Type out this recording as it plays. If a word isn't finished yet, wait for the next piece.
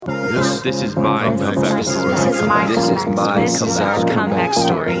Lewis. This is my comeback. This is our comeback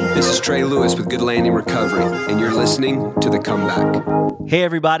story. This is Trey Lewis with Good Landing Recovery, and you're listening to The Comeback. Hey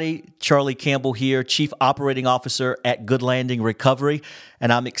everybody, Charlie Campbell here, Chief Operating Officer at Good Landing Recovery,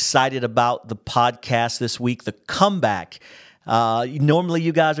 and I'm excited about the podcast this week, The Comeback. Normally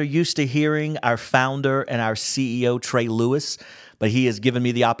you guys are used to hearing our founder and our CEO, Trey Lewis, but he has given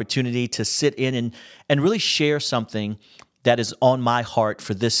me the opportunity to sit in and really share something that is on my heart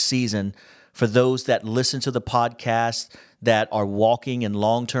for this season, for those that listen to the podcast, that are walking in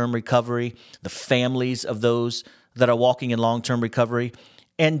long-term recovery, the families of those that are walking in long-term recovery,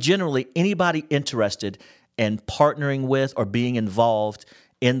 and generally anybody interested in partnering with or being involved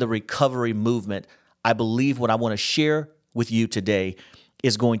in the recovery movement. I believe what I want to share with you today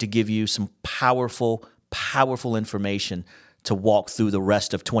is going to give you some powerful information to walk through the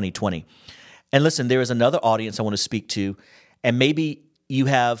rest of 2020. And listen, there is another audience I want to speak to, and maybe you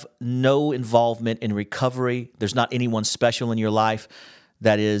have no involvement in recovery. There's not anyone special in your life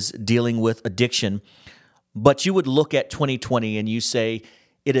that is dealing with addiction, but you would look at 2020 and you say,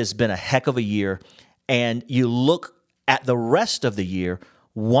 it has been a heck of a year, and you look at the rest of the year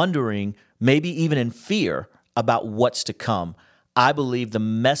wondering, maybe even in fear about what's to come. I believe the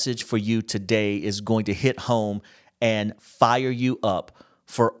message for you today is going to hit home and fire you up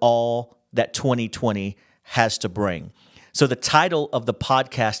for all that 2020 has to bring. So the title of the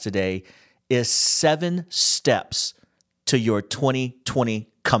podcast today is 7 Steps to Your 2020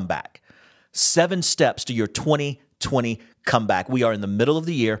 Comeback. 7 Steps to Your 2020 Comeback. We are in the middle of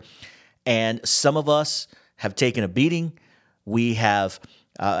the year, and some of us have taken a beating. We have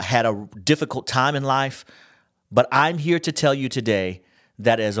had a difficult time in life, but I'm here to tell you today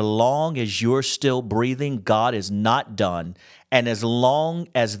that as long as you're still breathing, God is not done. And as long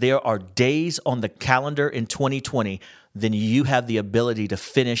as there are days on the calendar in 2020, then you have the ability to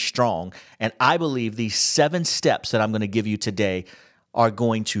finish strong. And I believe these 7 steps that I'm going to give you today are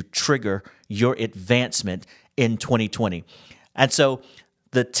going to trigger your advancement in 2020. And so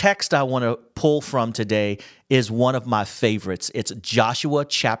the text I want to pull from today is one of my favorites. It's Joshua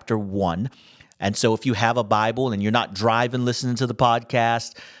chapter 1. And so if you have a Bible and you're not driving listening to the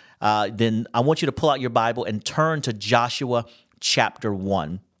podcast, then I want you to pull out your Bible and turn to Joshua chapter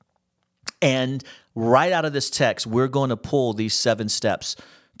 1. And right out of this text, we're going to pull these 7 steps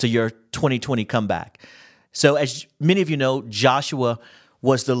to your 2020 comeback. So as many of you know, Joshua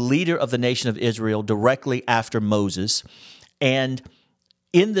was the leader of the nation of Israel directly after Moses. And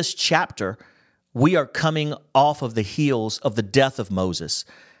in this chapter, we are coming off of the heels of the death of Moses.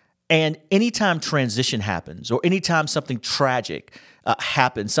 And anytime transition happens, or anytime something tragic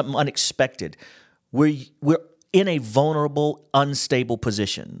happens, something unexpected, we're in a vulnerable, unstable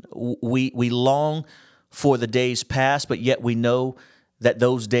position. We long for the days past, but yet we know that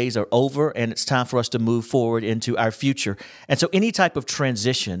those days are over, and it's time for us to move forward into our future. And so, any type of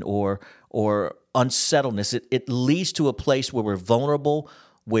transition or unsettledness, it leads to a place where we're vulnerable,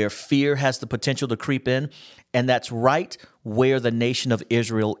 where fear has the potential to creep in. And that's right where the nation of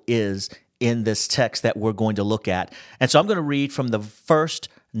Israel is in this text that we're going to look at. And so I'm going to read from the first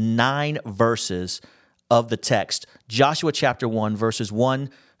 9 verses of the text, Joshua chapter 1, verses 1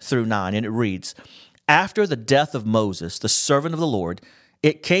 through 9. And it reads, "After the death of Moses, the servant of the Lord,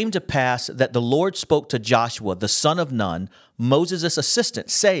 it came to pass that the Lord spoke to Joshua, the son of Nun, Moses' assistant,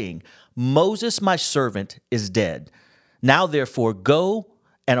 saying, Moses, my servant, is dead. Now therefore go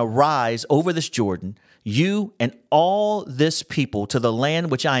and arise over this Jordan, you and all this people, to the land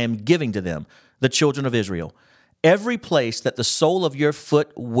which I am giving to them, the children of Israel. Every place that the sole of your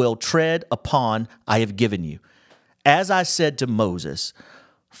foot will tread upon, I have given you. As I said to Moses,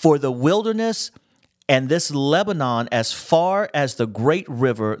 for the wilderness and this Lebanon as far as the great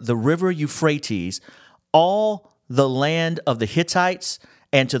river, the river Euphrates, all the land of the Hittites,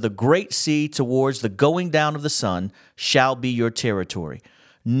 and to the great sea towards the going down of the sun shall be your territory.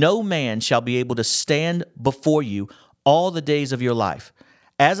 No man shall be able to stand before you all the days of your life.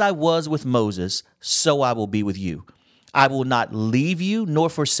 As I was with Moses, so I will be with you. I will not leave you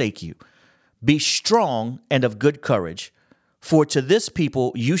nor forsake you. Be strong and of good courage, for to this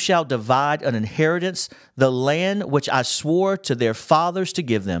people you shall divide an inheritance, the land which I swore to their fathers to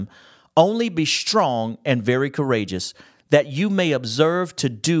give them. Only be strong and very courageous, that you may observe to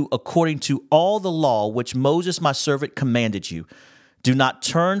do according to all the law which Moses my servant commanded you. Do not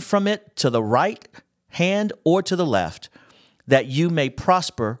turn from it to the right hand or to the left, that you may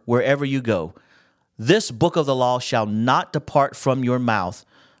prosper wherever you go. This book of the law shall not depart from your mouth,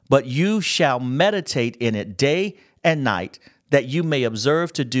 but you shall meditate in it day and night, that you may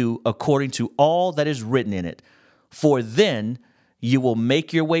observe to do according to all that is written in it. For then you will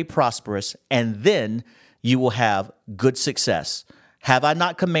make your way prosperous, and then you will have good success. Have I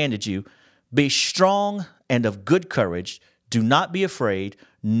not commanded you? Be strong and of good courage. Do not be afraid,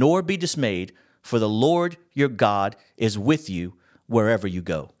 nor be dismayed, for the Lord your God is with you wherever you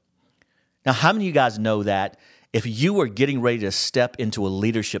go. Now, how many of you guys know that if you are getting ready to step into a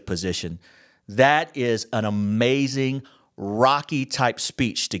leadership position, that is an amazing, Rocky type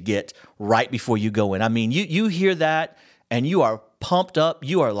speech to get right before you go in? I mean, you hear that and you are pumped up.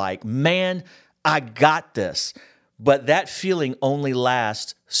 You are like, man, I got this. But that feeling only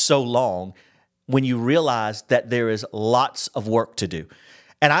lasts so long when you realize that there is lots of work to do.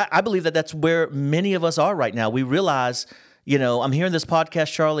 And I believe that that's where many of us are right now. We realize, I'm hearing this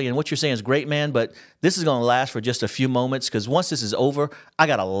podcast, Charlie, and what you're saying is great, man, but this is going to last for just a few moments because once this is over, I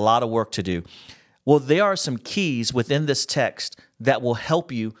got a lot of work to do. Well, there are some keys within this text that will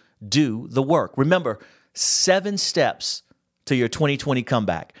help you do the work. Remember, 7 steps to your 2020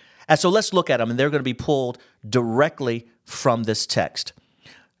 comeback. And so let's look at them, and they're going to be pulled directly from this text.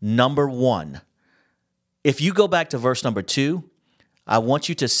 Number 1, if you go back to verse number 2, I want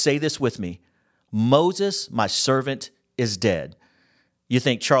you to say this with me. Moses, my servant, is dead. You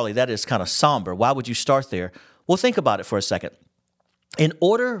think, Charlie, that is kind of somber. Why would you start there? Well, think about it for a second. In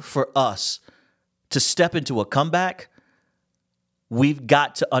order for us to step into a comeback, we've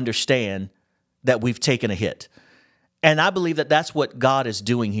got to understand that we've taken a hit. And I believe that that's what God is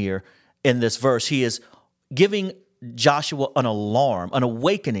doing here in this verse. He is giving Joshua an alarm, an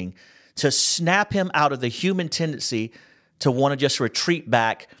awakening to snap him out of the human tendency to want to just retreat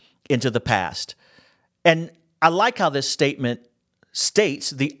back into the past. And I like how this statement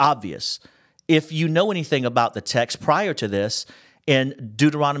states the obvious. If you know anything about the text prior to this, in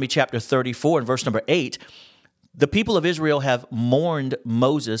Deuteronomy chapter 34 and verse number 8, the people of Israel have mourned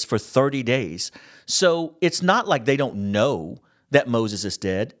Moses for 30 days. So it's not like they don't know that Moses is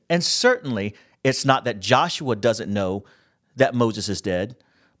dead. And certainly it's not that Joshua doesn't know that Moses is dead.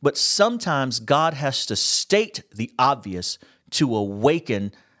 But sometimes God has to state the obvious to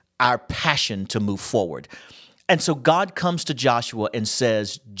awaken our passion to move forward. And so God comes to Joshua and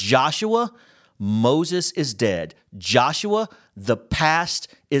says, Joshua, Moses is dead. Joshua, the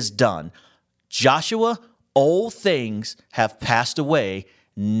past is done. Joshua, old things have passed away.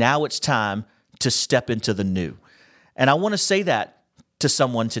 Now it's time to step into the new. And I want to say that to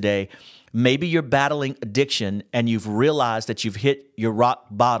someone today. Maybe you're battling addiction and you've realized that you've hit your rock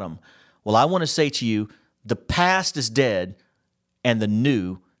bottom. Well, I want to say to you, the past is dead and the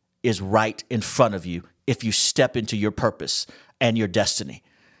new is right in front of you if you step into your purpose and your destiny.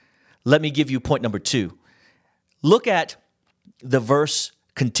 Let me give you point number 2. Look at the verse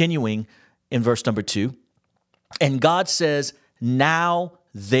continuing in verse number 2. And God says, now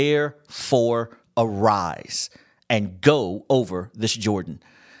therefore arise and go over this Jordan.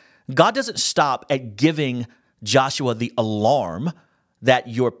 God doesn't stop at giving Joshua the alarm that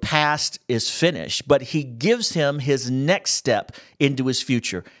your past is finished, but he gives him his next step into his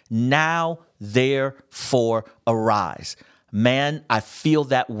future. Now, therefore, arise. Man, I feel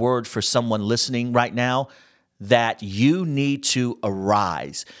that word for someone listening right now, that you need to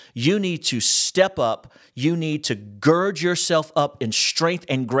arise. You need to step up. You need to gird yourself up in strength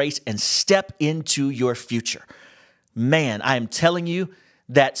and grace and step into your future. Man, I am telling you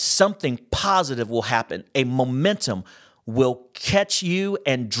that something positive will happen. A momentum will catch you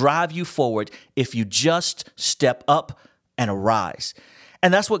and drive you forward if you just step up and arise.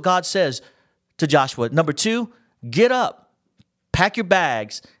 And that's what God says to Joshua. Number 2, get up, pack your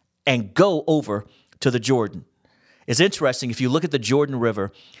bags, and go over to the Jordan. It's interesting, if you look at the Jordan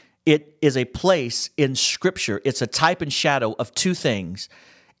River, it is a place in Scripture. It's a type and shadow of 2 things.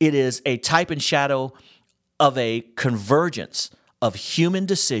 It is a type and shadow of a convergence of human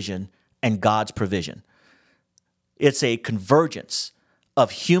decision and God's provision. It's a convergence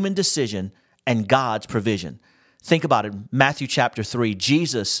of human decision and God's provision. Think about it. Matthew chapter 3,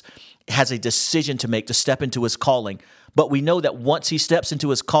 Jesus has a decision to make to step into his calling. But we know that once he steps into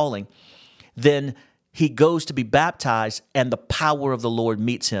his calling, then he goes to be baptized and the power of the Lord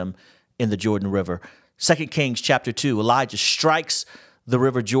meets him in the Jordan River. 2 Kings chapter 2, Elijah strikes the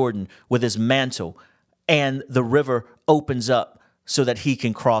river Jordan with his mantle and the river opens up so that he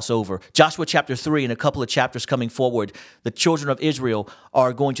can cross over. Joshua chapter 3, in a couple of chapters coming forward, the children of Israel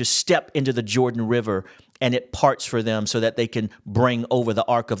are going to step into the Jordan River and it parts for them so that they can bring over the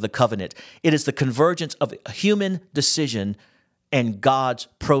Ark of the Covenant. It is the convergence of human decision and God's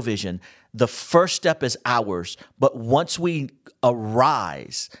provision. The first step is ours, but once we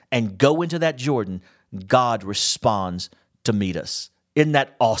arise and go into that Jordan, God responds to meet us. Isn't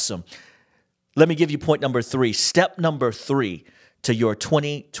that awesome? Let me give you point number 3. Step number 3 to your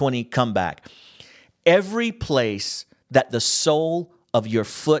 2020 comeback. Every place that the sole of your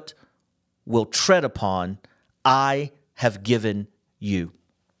foot will tread upon, I have given you.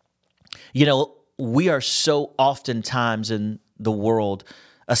 You know, we are so oftentimes in the world,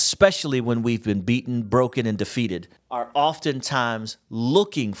 especially when we've been beaten, broken, and defeated, are oftentimes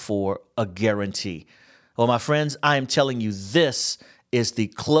looking for a guarantee. Well, my friends, I am telling you, this is the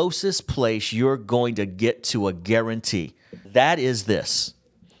closest place you're going to get to a guarantee. That is this.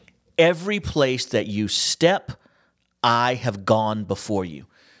 Every place that you step, I have gone before you.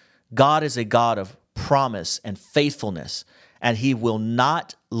 God is a God of promise and faithfulness, and he will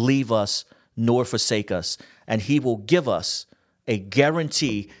not leave us nor forsake us. And he will give us a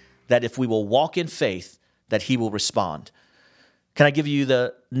guarantee that if we will walk in faith, that he will respond. Can I give you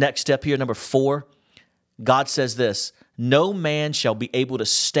the next step here? Number 4, God says this: no man shall be able to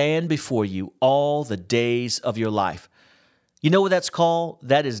stand before you all the days of your life. You know what that's called?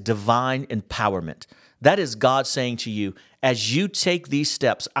 That is divine empowerment. That is God saying to you, as you take these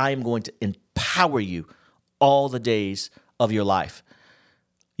steps, I am going to empower you all the days of your life.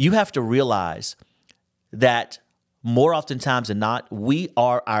 You have to realize that more oftentimes than not, we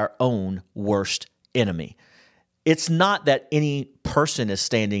are our own worst enemy. It's not that any person is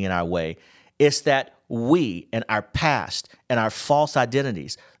standing in our way. It's that we and our past and our false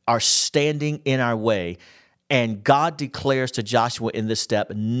identities are standing in our way. And God declares to Joshua in this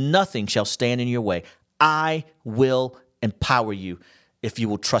step, nothing shall stand in your way. I will empower you if you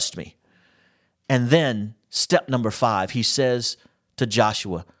will trust me. And then step number 5, he says to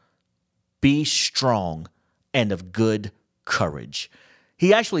Joshua, be strong and of good courage.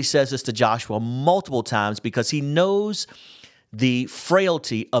 He actually says this to Joshua multiple times because he knows the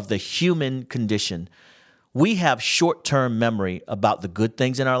frailty of the human condition. We have short-term memory about the good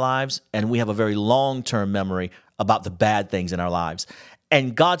things in our lives, and we have a very long-term memory about the bad things in our lives.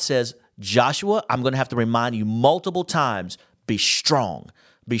 And God says, Joshua, I'm going to have to remind you multiple times, be strong,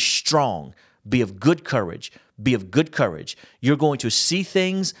 be strong, be of good courage, be of good courage. You're going to see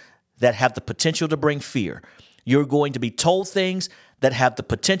things that have the potential to bring fear. You're going to be told things that have the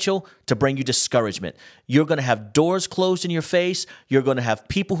potential to bring you discouragement. You're going to have doors closed in your face. You're going to have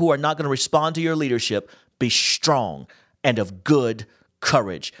people who are not going to respond to your leadership. Be strong and of good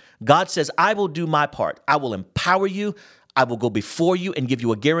courage. God says, I will do my part. I will empower you. I will go before you and give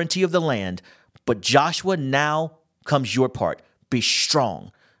you a guarantee of the land. But Joshua, now comes your part. Be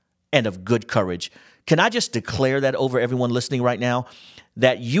strong and of good courage. Can I just declare that over everyone listening right now?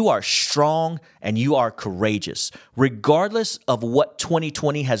 That you are strong and you are courageous. Regardless of what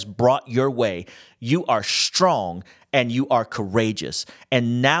 2020 has brought your way, you are strong and you are courageous.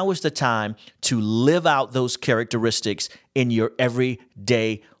 And now is the time to live out those characteristics in your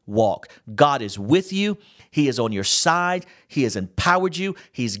everyday walk. God is with you. He is on your side. He has empowered you.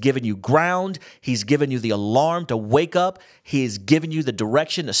 He's given you ground. He's given you the alarm to wake up. He has given you the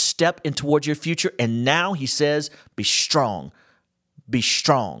direction to step in towards your future. And now he says, be strong. Be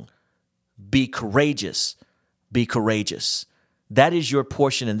strong, be courageous, be courageous. That is your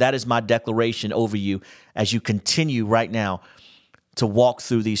portion, and that is my declaration over you as you continue right now to walk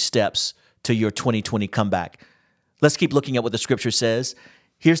through these steps to your 2020 comeback. Let's keep looking at what the scripture says.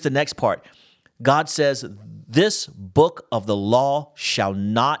 Here's the next part. God says, this book of the law shall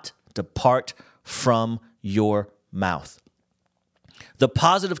not depart from your mouth. The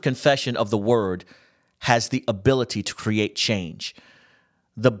positive confession of the word has the ability to create change.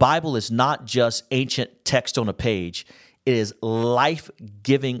 The Bible is not just ancient text on a page. It is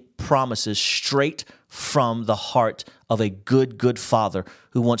life-giving promises straight from the heart of a good Father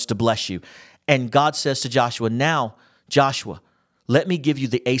who wants to bless you. And God says to Joshua, now, Joshua, let me give you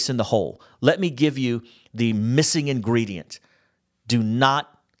the ace in the hole. Let me give you the missing ingredient. Do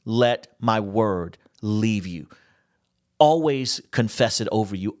not let my word leave you. Always confess it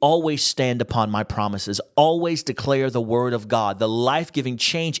over you. Always stand upon my promises. Always declare the word of God, the life-giving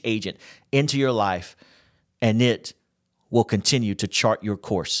change agent into your life, and it will continue to chart your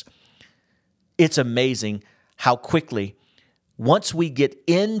course. It's amazing how quickly, once we get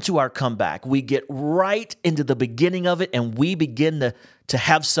into our comeback, we get right into the beginning of it, and we begin to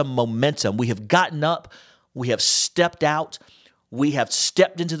have some momentum. We have gotten up. We have stepped out. We have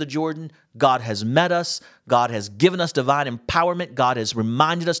stepped into the Jordan. God has met us. God has given us divine empowerment. God has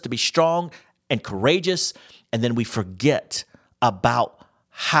reminded us to be strong and courageous. And then we forget about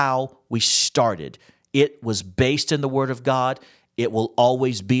how we started. It was based in the Word of God. It will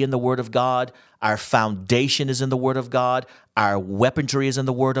always be in the Word of God. Our foundation is in the Word of God. Our weaponry is in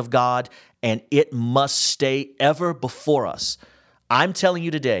the Word of God. And it must stay ever before us. I'm telling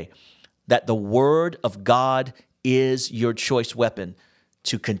you today that the Word of God is your choice weapon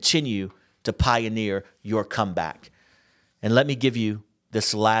to continue to pioneer your comeback. And let me give you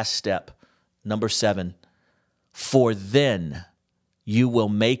this last step, number 7. For then you will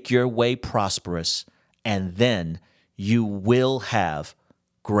make your way prosperous, and then you will have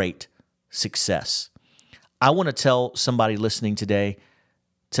great success. I want to tell somebody listening today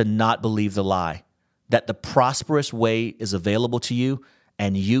to not believe the lie that the prosperous way is available to you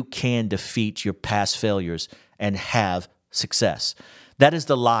and you can defeat your past failures and have success. That is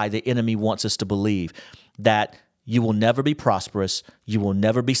the lie the enemy wants us to believe, that you will never be prosperous, you will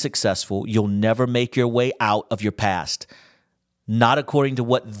never be successful, you'll never make your way out of your past. Not according to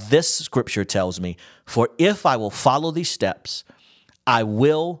what this scripture tells me. For if I will follow these steps, I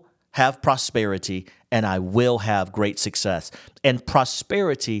will have prosperity and I will have great success. And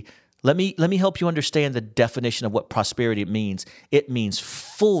prosperity, let me help you understand the definition of what prosperity means. It means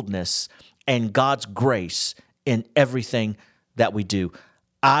fullness and God's grace in everything that we do.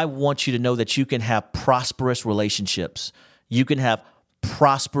 I want you to know that you can have prosperous relationships. You can have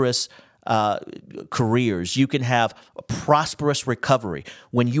prosperous careers. You can have a prosperous recovery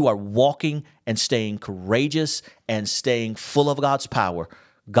when you are walking and staying courageous and staying full of God's power.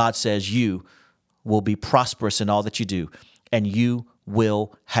 God says you will be prosperous in all that you do, and you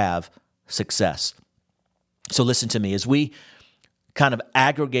will have success. So listen to me as we kind of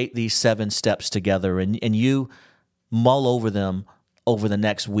aggregate these 7 steps together, and you mull over them over the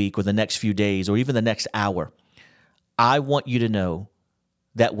next week or the next few days or even the next hour. I want you to know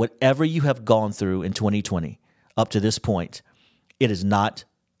that whatever you have gone through in 2020 up to this point, it is not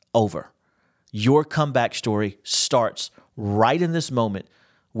over. Your comeback story starts right in this moment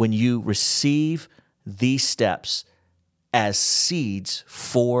when you receive these steps as seeds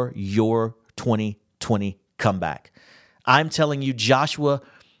for your 2020 comeback. I'm telling you, Joshua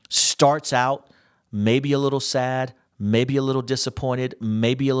starts out maybe a little sad, maybe a little disappointed,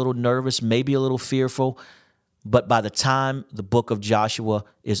 maybe a little nervous, maybe a little fearful. But by the time the book of Joshua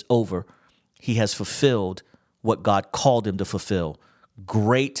is over, he has fulfilled what God called him to fulfill.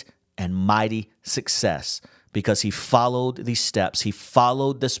 Great and mighty success because he followed these steps. He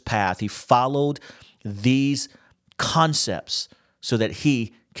followed this path. He followed these concepts so that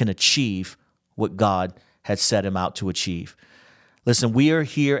he can achieve what God had set him out to achieve. Listen, we are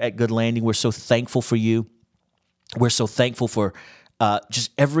here at Good Landing. We're so thankful for you. We're so thankful for just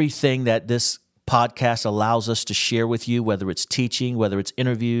everything that this podcast allows us to share with you, whether it's teaching, whether it's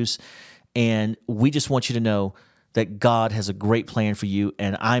interviews. And we just want you to know that God has a great plan for you.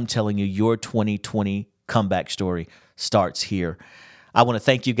 And I'm telling you, your 2020 comeback story starts here. I want to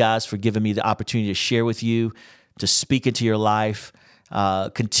thank you guys for giving me the opportunity to share with you, to speak into your life.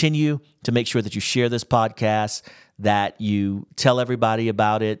 Continue to make sure that you share this podcast, that you tell everybody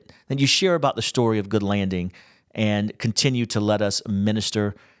about it, and you share about the story of Good Landing, and continue to let us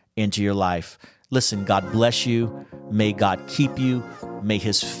minister into your life. Listen, God bless you. May God keep you. May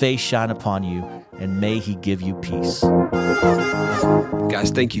his face shine upon you, and may he give you peace.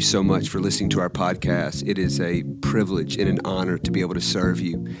 Guys, thank you so much for listening to our podcast. It is a privilege and an honor to be able to serve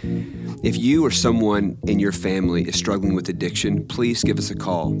you. If you or someone in your family is struggling with addiction, please give us a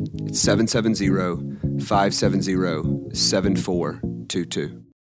call. It's 770-570-7422.